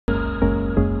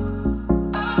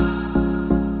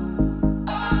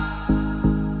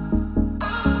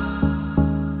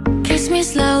Kiss me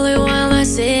slowly while we're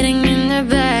sitting in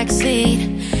the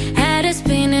backseat. Head is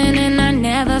spinning and I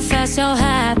never felt so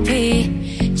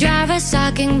happy. Driver's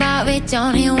talking but we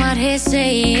don't hear what he's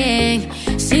saying.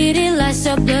 City lights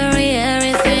so blurry,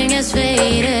 everything is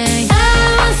fading.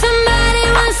 I want somebody,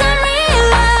 want some real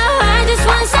love. I just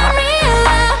want some real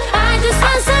love. I just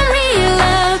want some real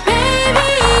love,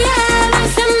 baby. I want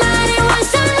somebody, want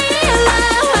some real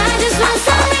love. I just want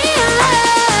some real love.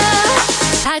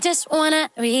 I just want a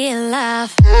real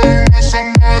love.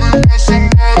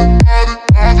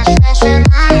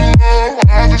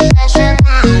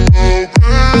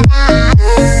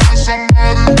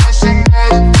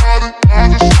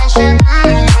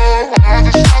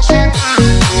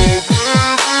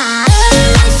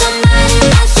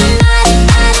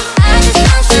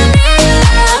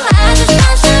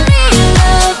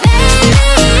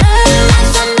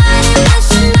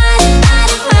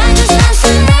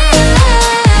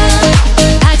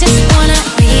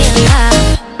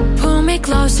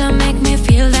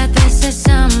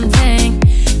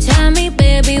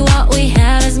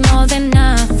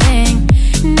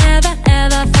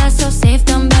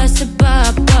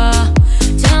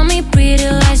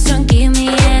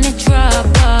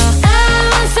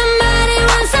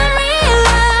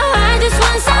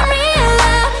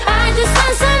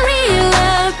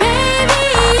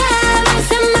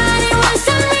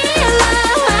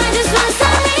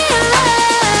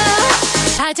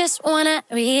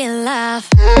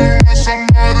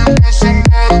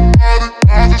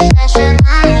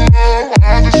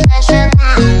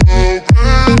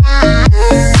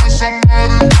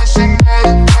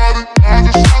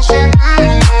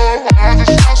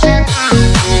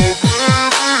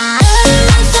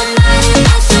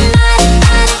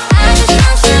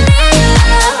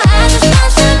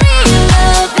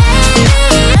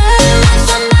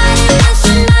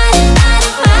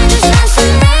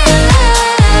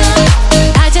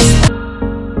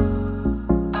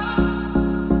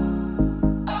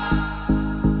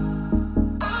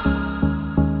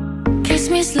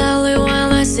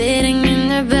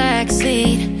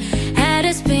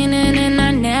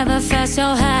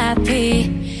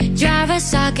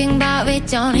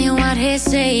 Don't hear what he's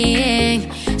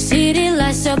saying. City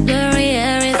lights so blurry,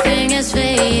 everything is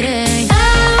fading.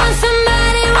 I want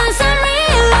somebody, want some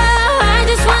real love. I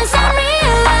just want some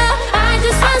real love. I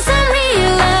just want some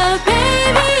real love,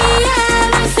 baby.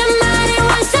 I want somebody,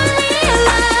 want some real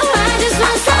love. I just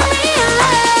want some real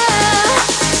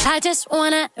love. I just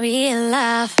want a real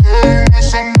love.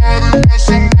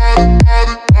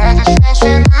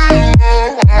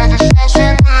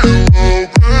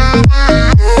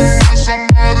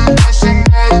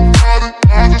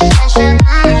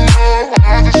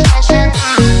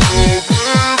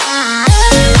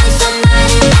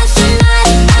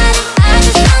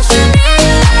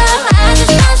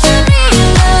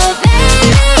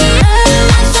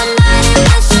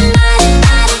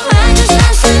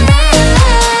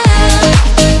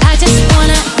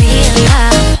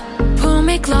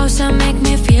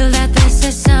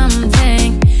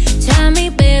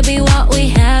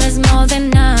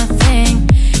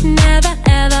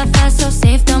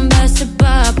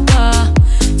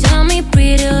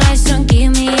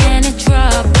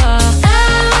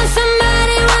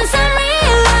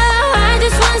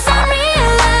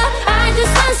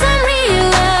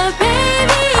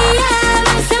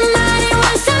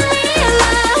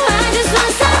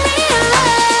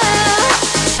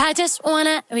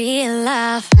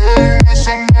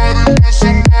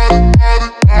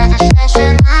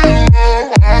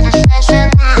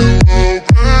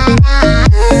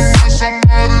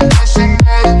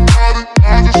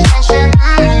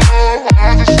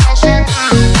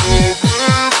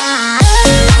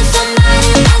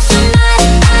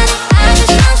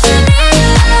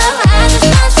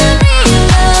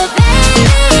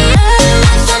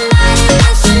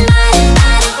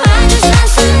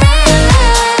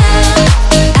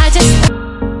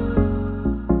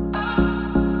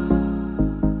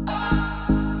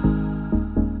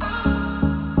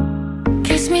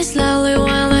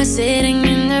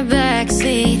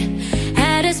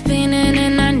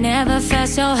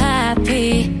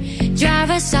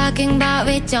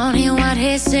 Don't hear what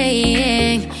he's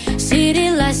saying. City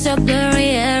lights so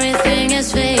blurry, everything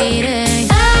is fading.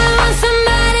 I want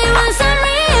somebody, want some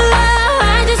real love.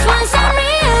 I just want some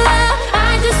real love.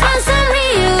 I just want some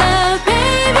real love,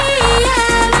 baby.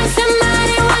 I want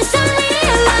somebody, want some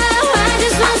real love. I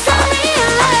just want some real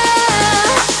love.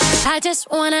 I just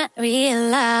want a real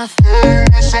love.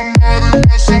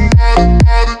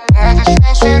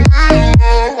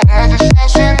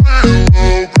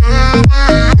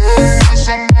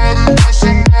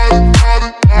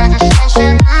 I just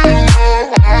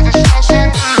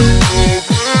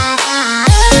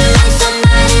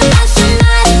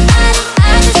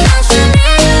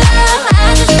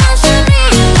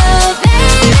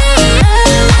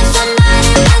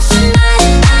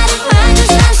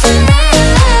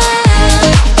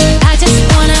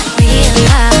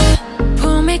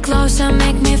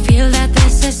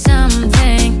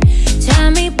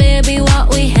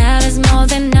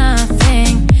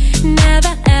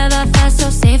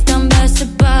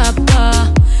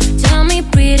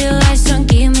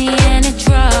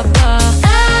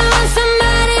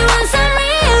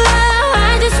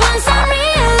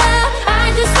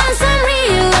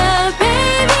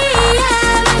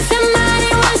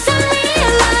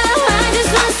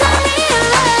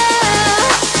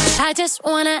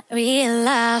real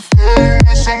love.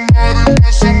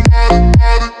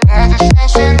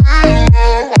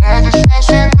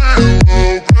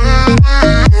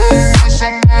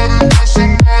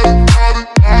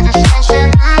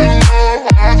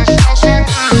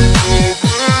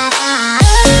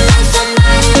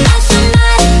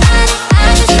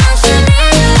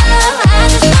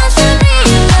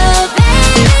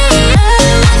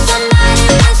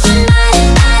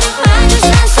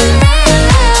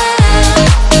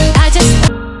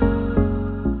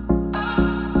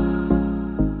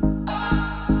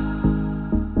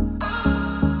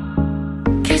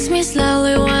 Kiss me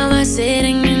slowly while I'm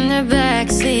sitting in the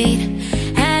backseat.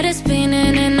 Head is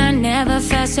spinning and I never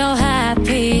felt so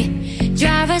happy.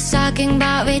 Driver's talking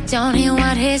but we don't hear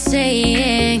what he's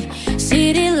saying.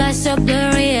 City lights so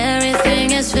blurry,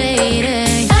 everything is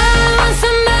fading. I want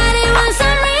somebody, want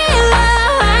some real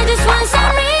love. I just want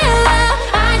some real love.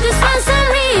 I just want some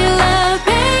real love,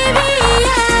 baby.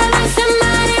 I want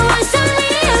somebody, want some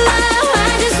real love.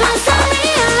 I just want some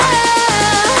real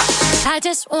love. I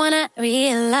just want a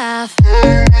real love.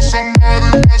 I just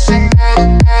want some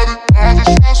real love. I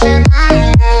just want some real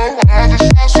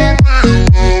love.